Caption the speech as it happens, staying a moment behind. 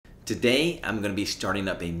Today, I'm going to be starting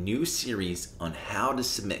up a new series on how to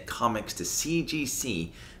submit comics to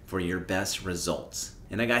CGC for your best results.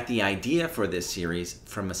 And I got the idea for this series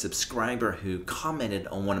from a subscriber who commented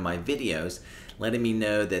on one of my videos, letting me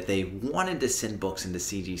know that they wanted to send books into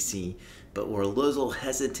CGC, but were a little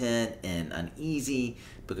hesitant and uneasy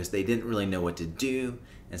because they didn't really know what to do.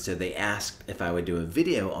 And so they asked if I would do a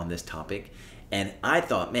video on this topic. And I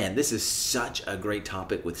thought, man, this is such a great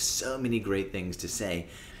topic with so many great things to say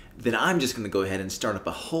that I'm just going to go ahead and start up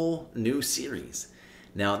a whole new series.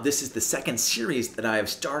 Now, this is the second series that I have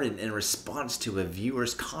started in response to a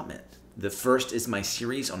viewer's comment. The first is my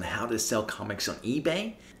series on how to sell comics on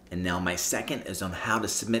eBay, and now my second is on how to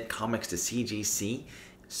submit comics to CGC.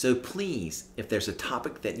 So please, if there's a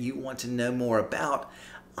topic that you want to know more about,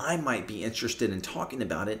 I might be interested in talking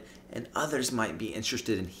about it, and others might be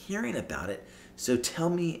interested in hearing about it. So tell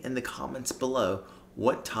me in the comments below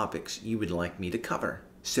what topics you would like me to cover.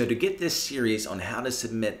 So to get this series on how to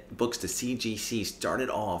submit books to CGC started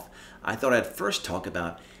off, I thought I'd first talk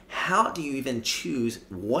about how do you even choose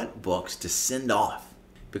what books to send off?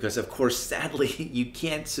 Because of course, sadly, you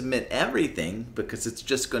can't submit everything because it's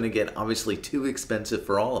just going to get obviously too expensive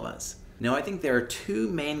for all of us. Now, I think there are two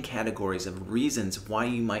main categories of reasons why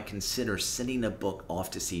you might consider sending a book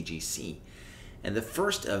off to CGC. And the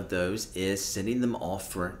first of those is sending them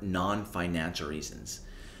off for non-financial reasons.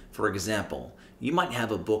 For example, you might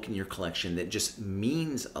have a book in your collection that just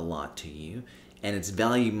means a lot to you, and its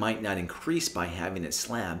value might not increase by having it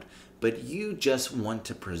slabbed, but you just want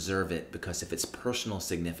to preserve it because of its personal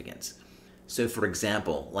significance. So for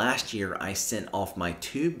example, last year I sent off my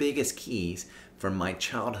two biggest keys from my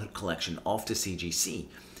childhood collection off to CGC,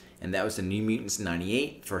 and that was the New Mutants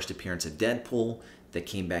 98 first appearance of Deadpool that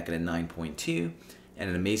came back at a 9.2, and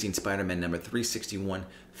an Amazing Spider-Man number 361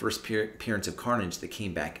 first appearance of Carnage that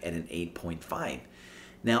came back at an 8.5.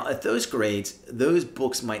 Now at those grades, those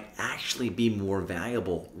books might actually be more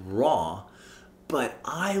valuable raw, but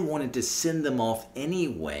I wanted to send them off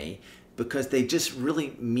anyway because they just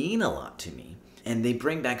really mean a lot to me. And they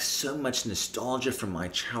bring back so much nostalgia from my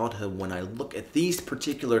childhood when I look at these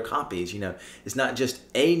particular copies. You know, it's not just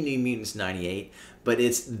a New Mutants 98, but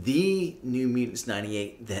it's the New Mutants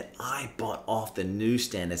 98 that I bought off the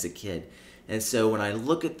newsstand as a kid. And so when I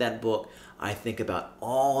look at that book, I think about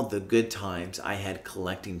all the good times I had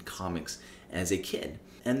collecting comics as a kid.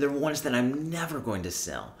 And they're ones that I'm never going to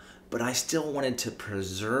sell, but I still wanted to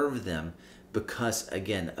preserve them because,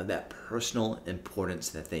 again, of that personal importance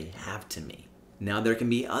that they have to me. Now, there can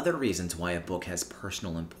be other reasons why a book has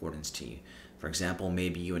personal importance to you. For example,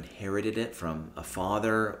 maybe you inherited it from a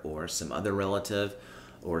father or some other relative,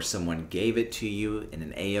 or someone gave it to you in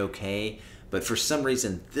an A-OK, but for some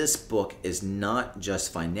reason, this book is not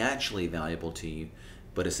just financially valuable to you,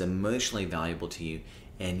 but it's emotionally valuable to you,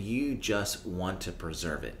 and you just want to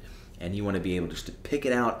preserve it. And you want to be able just to pick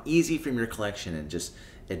it out easy from your collection and just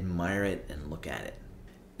admire it and look at it.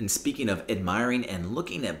 And speaking of admiring and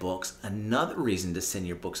looking at books, another reason to send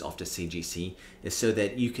your books off to CGC is so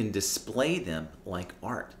that you can display them like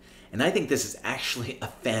art. And I think this is actually a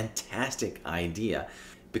fantastic idea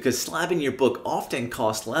because slabbing your book often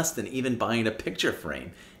costs less than even buying a picture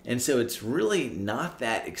frame. And so it's really not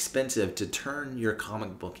that expensive to turn your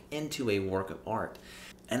comic book into a work of art.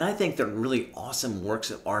 And I think they're really awesome works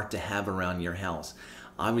of art to have around your house.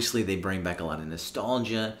 Obviously, they bring back a lot of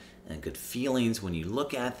nostalgia and good feelings when you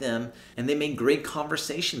look at them, and they make great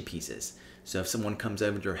conversation pieces. So if someone comes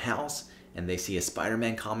over to your house and they see a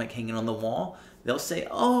Spider-Man comic hanging on the wall, they'll say,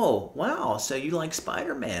 "Oh, wow, so you like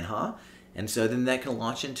Spider-Man, huh?" And so then that can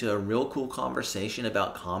launch into a real cool conversation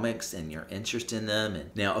about comics and your interest in them. And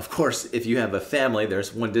now, of course, if you have a family,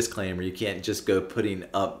 there's one disclaimer. You can't just go putting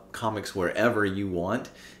up comics wherever you want.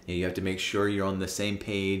 You have to make sure you're on the same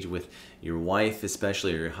page with your wife,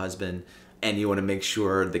 especially, or your husband. And you want to make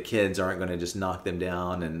sure the kids aren't going to just knock them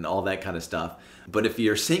down and all that kind of stuff. But if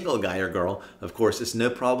you're a single guy or girl, of course, it's no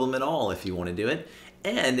problem at all if you want to do it.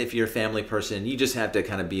 And if you're a family person, you just have to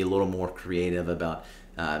kind of be a little more creative about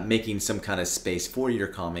making some kind of space for your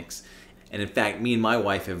comics. And in fact, me and my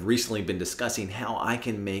wife have recently been discussing how I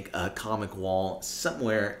can make a comic wall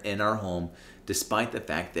somewhere in our home, despite the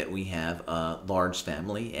fact that we have a large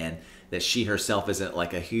family and that she herself isn't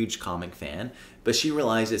like a huge comic fan, but she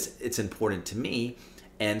realizes it's important to me,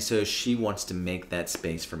 and so she wants to make that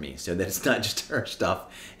space for me so that it's not just her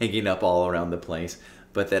stuff hanging up all around the place,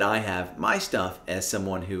 but that I have my stuff as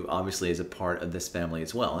someone who obviously is a part of this family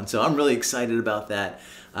as well. And so I'm really excited about that.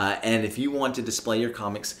 And if you want to display your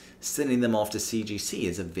comics, sending them off to CGC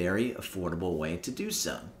is a very affordable way to do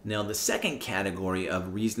so. Now, the second category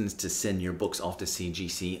of reasons to send your books off to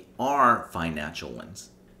CGC are financial ones.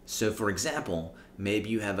 So for example, maybe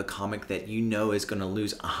you have a comic that you know is going to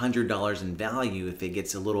lose $100 in value if it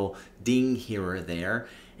gets a little ding here or there,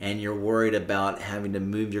 and you're worried about having to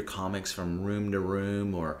move your comics from room to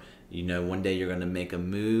room, or one day you're going to make a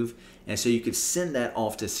move. And so you could send that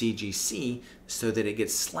off to CGC so that it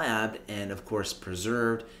gets slabbed and of course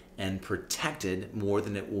preserved and protected more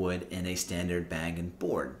than it would in a standard bag and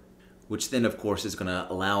board, which then of course is going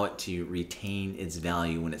to allow it to retain its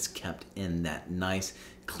value when it's kept in that nice,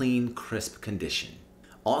 clean, crisp condition.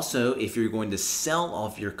 Also, if you're going to sell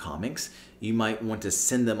off your comics, you might want to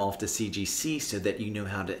send them off to CGC so that you know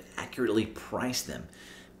how to accurately price them.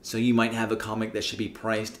 So you might have a comic that should be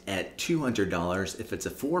priced at $200 if it's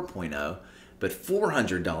a 4.0, but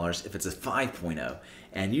 $400 if it's a 5.0.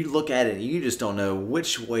 And you look at it and you just don't know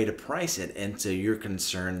which way to price it. And so you're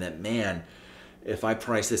concerned that, man, if I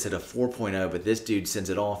price this at a 4.0, but this dude sends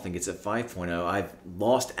it off and gets a 5.0, I've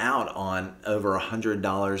lost out on over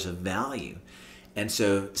 $100 of value. And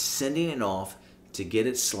so sending it off to get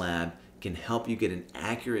it slabbed can help you get an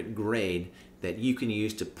accurate grade that you can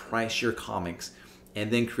use to price your comics, and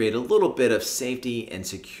then create a little bit of safety and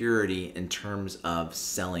security in terms of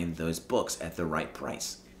selling those books at the right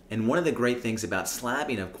price. And one of the great things about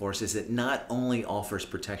slabbing, of course, is it not only offers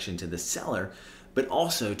protection to the seller, but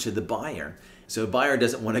also to the buyer. So a buyer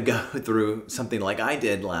doesn't want to go through something like I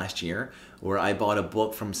did last year, where I bought a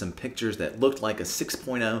book from some pictures that looked like a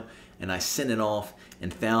 6.0, and I sent it off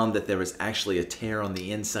and found that there was actually a tear on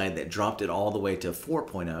the inside that dropped it all the way to a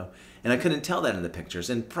 4.0. And I couldn't tell that in the pictures.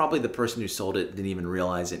 And probably the person who sold it didn't even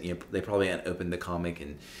realize it. They probably hadn't opened the comic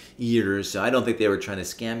in years. So I don't think they were trying to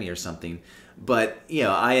scam me or something. But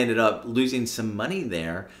I ended up losing some money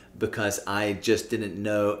there because I just didn't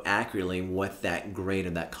know accurately what that grade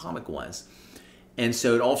of that comic was. And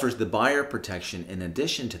so it offers the buyer protection in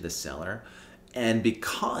addition to the seller. And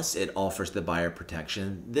because it offers the buyer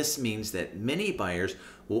protection, this means that many buyers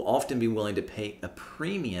will often be willing to pay a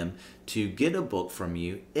premium to get a book from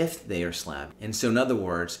you if they are slabbed. And so in other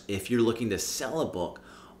words, if you're looking to sell a book,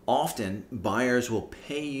 often buyers will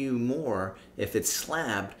pay you more if it's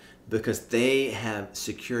slabbed because they have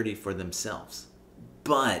security for themselves.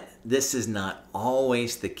 But this is not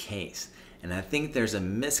always the case. And I think there's a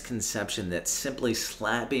misconception that simply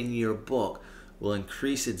slabbing your book will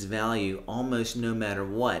increase its value almost no matter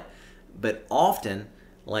what. But often,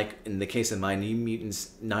 like in the case of my New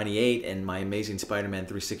Mutants 98 and my Amazing Spider-Man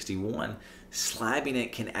 361, slabbing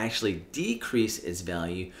it can actually decrease its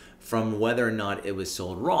value from whether or not it was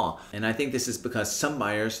sold raw. And I think this is because some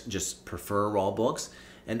buyers just prefer raw books,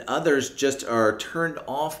 and others just are turned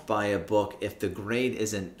off by a book if the grade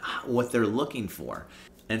isn't what they're looking for.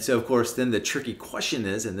 And so, of course, then the tricky question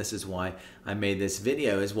is, and this is why I made this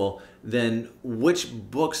video, is, well, then which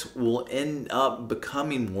books will end up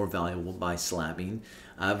becoming more valuable by slabbing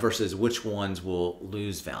versus which ones will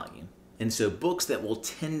lose value? And so books that will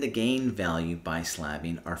tend to gain value by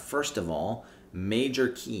slabbing are, first of all, major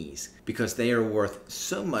keys, because they are worth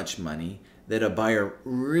so much money that a buyer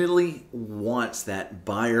really wants that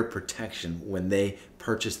buyer protection when they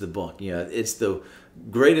purchase the book. It's the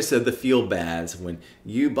greatest of the feel bads when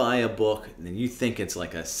you buy a book and you think it's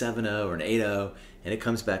like a 7.0 or an 8.0 and it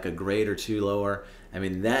comes back a grade or two lower. I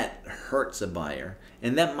mean, that hurts a buyer.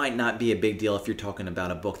 And that might not be a big deal if you're talking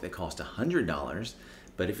about a book that costs $100,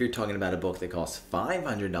 but if you're talking about a book that costs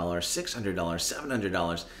 $500, $600,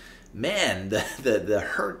 $700, man, the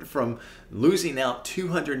hurt from losing out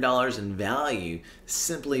 $200 in value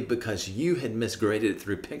simply because you had misgraded it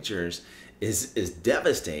through pictures is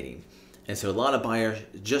devastating. And so a lot of buyers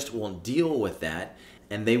just won't deal with that,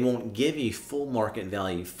 and they won't give you full market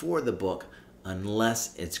value for the book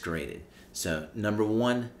unless it's graded. So number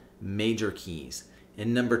one, major keys.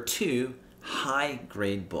 And number two, high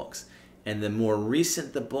grade books. And the more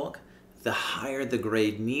recent the book, the higher the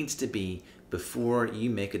grade needs to be before you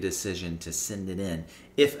make a decision to send it in.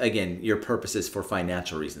 If, again, your purpose is for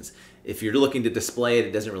financial reasons. If you're looking to display it,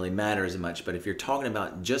 it doesn't really matter as much. But if you're talking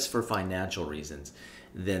about just for financial reasons,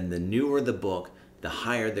 then the newer the book, the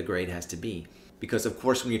higher the grade has to be. Because, of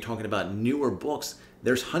course, when you're talking about newer books,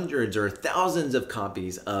 there's hundreds or thousands of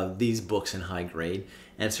copies of these books in high grade.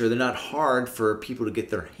 And so they're not hard for people to get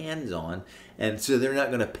their hands on. And so they're not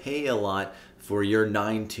going to pay a lot for your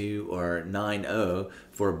 9.2 or 9.0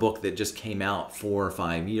 for a book that just came out 4 or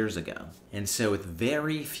 5 years ago. And so with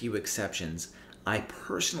very few exceptions, I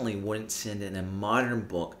personally wouldn't send in a modern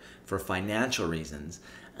book for financial reasons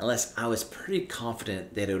unless I was pretty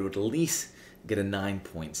confident that it would at least get a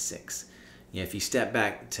 9.6. If you step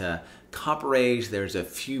back to Copper Age, there's a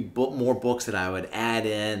few more books that I would add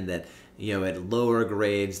in that, at lower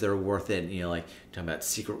grades, they're worth it. Like talking about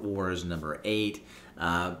Secret Wars #8.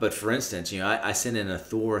 But for instance, I sent in a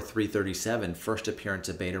Thor 337 first appearance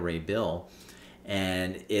of Beta Ray Bill,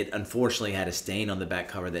 and it unfortunately had a stain on the back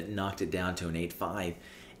cover that knocked it down to an 8.5.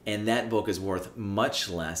 And that book is worth much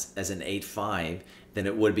less as an 8.5 than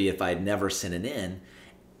it would be if I'd never sent it in.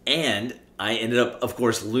 And I ended up, of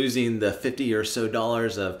course, losing the $50 or so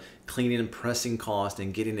of cleaning and pressing cost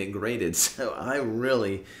and getting it graded. So I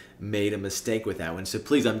really made a mistake with that one. So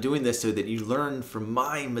please, I'm doing this so that you learn from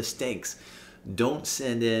my mistakes. Don't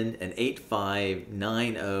send in an 8.5,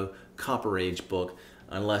 9.0 Copper Age book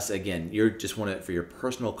unless, again, you just want it for your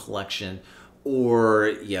personal collection, or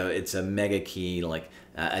it's a mega key like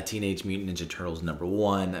a Teenage Mutant Ninja Turtles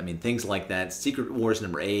 #1. I mean, things like that. Secret Wars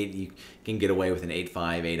 #8, you can get away with an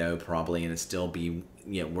 8.5, 8.0 probably, and it still be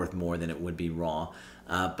worth more than it would be raw.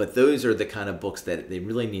 But those are the kind of books that they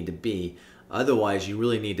really need to be. Otherwise, you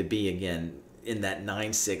really need to be, again, in that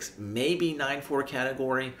 9.6, maybe 9.4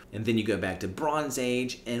 category. And then you go back to Bronze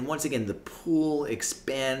Age, and once again, the pool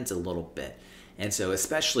expands a little bit. And so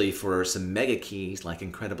especially for some mega keys like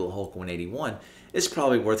Incredible Hulk 181, it's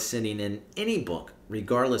probably worth sending in any book,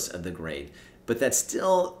 regardless of the grade. But that's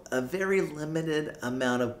still a very limited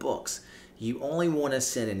amount of books. You only want to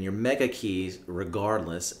send in your mega keys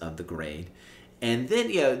regardless of the grade. And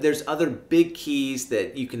then, there's other big keys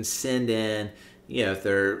that you can send in, if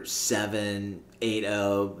they're 7,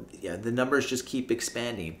 8.0, the numbers just keep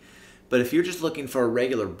expanding. But if you're just looking for a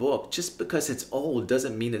regular book, just because it's old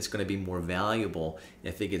doesn't mean it's going to be more valuable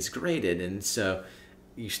if it gets graded. And so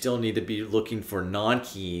you still need to be looking for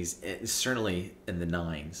non-keys, certainly in the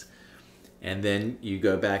 9s. And then you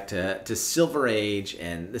go back to Silver Age,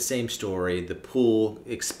 and the same story. The pool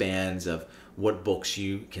expands of what books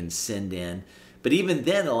you can send in. But even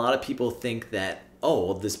then, a lot of people think that, oh,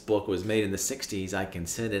 well, this book was made in the 60s, I can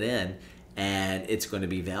send it in, and it's going to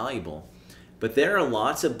be valuable. But there are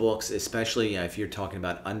lots of books, especially if you're talking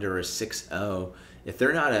about under a 6.0, if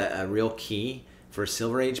they're not a real key for a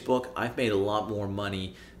Silver Age book, I've made a lot more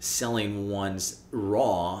money selling ones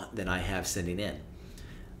raw than I have sending in.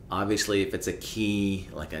 Obviously, if it's a key,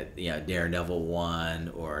 like a Daredevil 1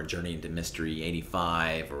 or Journey into Mystery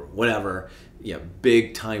 85 or whatever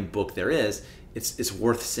big time book there is, it's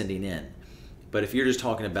worth sending in. But if you're just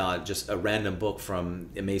talking about just a random book from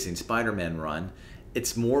Amazing Spider-Man run,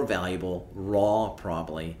 it's more valuable raw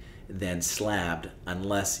probably than slabbed,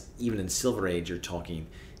 unless even in Silver Age you're talking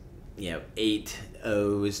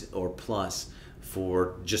 8.0s or plus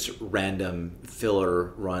for just random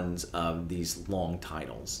filler runs of these long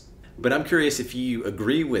titles. But I'm curious if you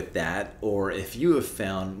agree with that, or if you have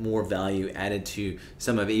found more value added to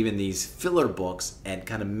some of even these filler books at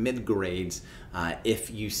kind of mid-grades if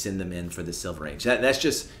you send them in for the Silver Age. That's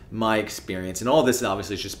just my experience, and all this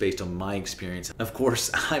obviously is just based on my experience. Of course,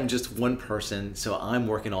 I'm just one person, so I'm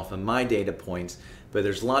working off of my data points, but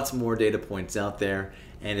there's lots more data points out there,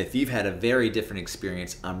 and if you've had a very different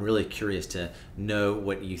experience, I'm really curious to know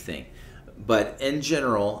what you think. But in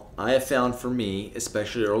general, I have found for me,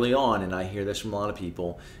 especially early on, and I hear this from a lot of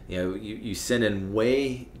people, you send in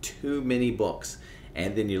way too many books,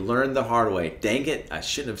 and then you learn the hard way. Dang it, I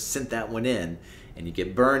shouldn't have sent that one in. And you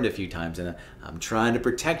get burned a few times, and I'm trying to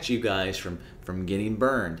protect you guys from getting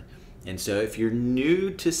burned. And so if you're new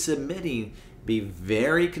to submitting, be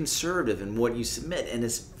very conservative in what you submit. And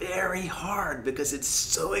it's very hard because it's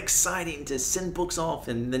so exciting to send books off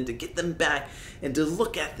and then to get them back and to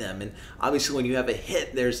look at them. And obviously when you have a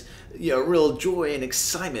hit, there's real joy and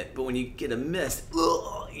excitement. But when you get a miss,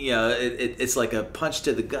 it's like a punch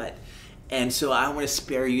to the gut. And so I want to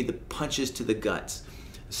spare you the punches to the guts.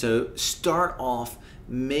 So start off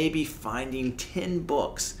maybe finding 10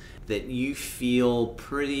 books that you feel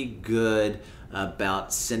pretty good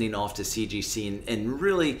about sending off to CGC, and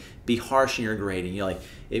really be harsh in your grading.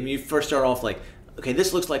 If you first start off like, okay,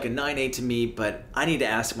 this looks like a 9.8 to me, but I need to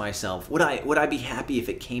ask myself, would I be happy if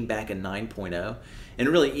it came back a 9.0? And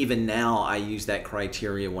really, even now, I use that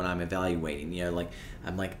criteria when I'm evaluating.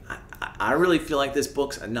 I really feel like this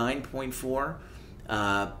book's a 9.4,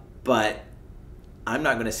 but I'm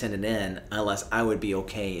not going to send it in unless I would be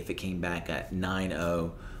okay if it came back at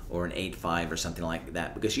 9.0 or an 8.5 or something like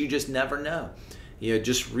that, because you just never know.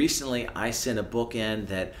 Just recently I sent a book in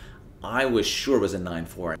that I was sure was a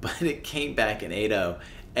 9.4, but it came back an 8.0,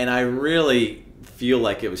 and I really feel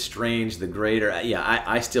like it was strange. The grader,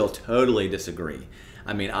 I still totally disagree.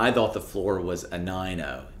 I mean, I thought the floor was a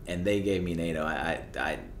 9.0, and they gave me an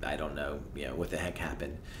 8.0. I don't know, what the heck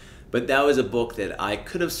happened. But that was a book that I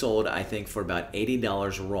could have sold, I think, for about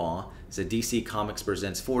 $80 raw. It's a DC Comics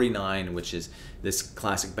Presents 49, which is this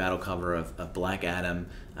classic battle cover of Black Adam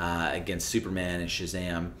against Superman and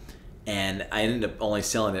Shazam. and I ended up only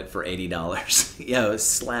selling it for $80. Yeah, it was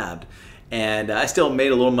slabbed. And I still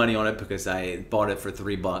made a little money on it because I bought it for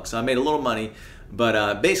 $3. So I made a little money,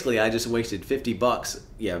 but basically I just wasted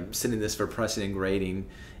 $50, sending this for pressing and grading.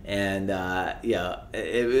 And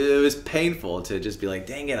it was painful to just be like,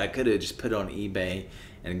 dang it, I could have just put it on eBay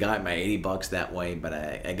and got my $80 that way, but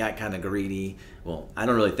I got kind of greedy. Well, I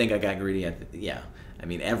don't really think I got greedy. I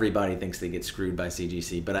mean, everybody thinks they get screwed by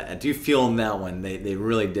CGC, but I do feel in that one, they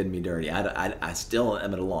really did me dirty. I still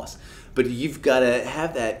am at a loss. But you've got to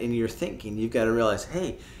have that in your thinking. You've got to realize,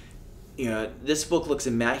 hey, this book looks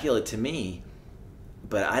immaculate to me,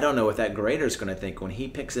 but I don't know what that grader's going to think when he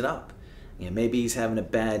picks it up. Maybe he's having a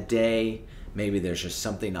bad day. Maybe there's just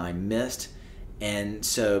something I missed. And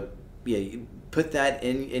so, you put that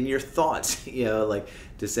in your thoughts, like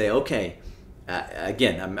to say, okay,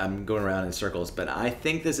 again, I'm going around in circles, but I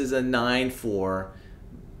think this is a 9.4,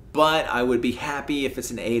 but I would be happy if it's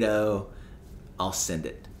an 8.0. I'll send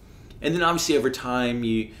it. And then obviously over time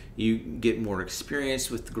you get more experience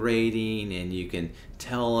with grading, and you can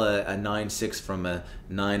tell a 9.6 from a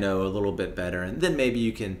 9.0 a little bit better, and then maybe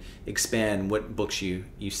you can expand what books you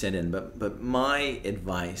send in. But my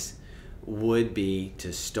advice would be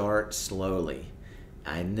to start slowly.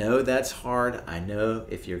 I know that's hard. I know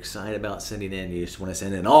if you're excited about sending in, you just want to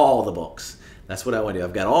send in all the books. That's what I want to do.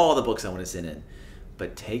 I've got all the books I want to send in.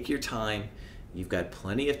 But take your time. You've got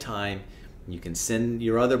plenty of time. You can send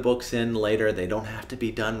your other books in later. They don't have to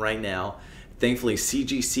be done right now. Thankfully,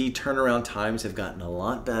 CGC turnaround times have gotten a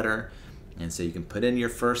lot better. And so you can put in your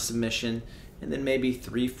first submission, and then maybe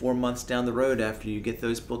 3-4 months down the road after you get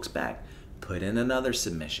those books back, put in another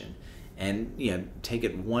submission. And take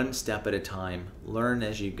it one step at a time, learn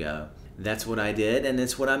as you go. That's what I did, and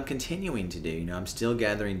it's what I'm continuing to do. I'm still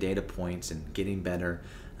gathering data points and getting better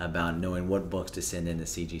about knowing what books to send into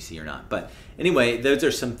CGC or not. But anyway, those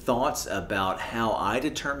are some thoughts about how I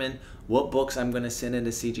determine what books I'm going to send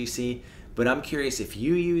into CGC. But I'm curious if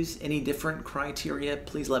you use any different criteria.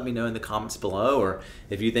 Please let me know in the comments below, or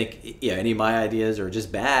if you think any of my ideas are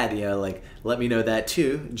just bad, let me know that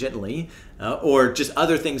too, gently, or just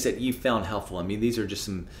other things that you found helpful. I mean, these are just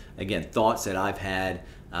some, again, thoughts that I've had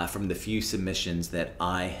from the few submissions that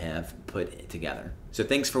I have put together. So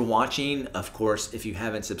thanks for watching. Of course, if you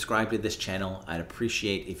haven't subscribed to this channel, I'd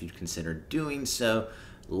appreciate if you'd consider doing so.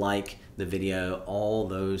 Like the video, all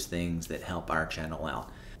those things that help our channel out.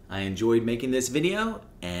 I enjoyed making this video,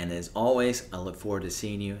 and as always, I look forward to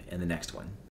seeing you in the next one.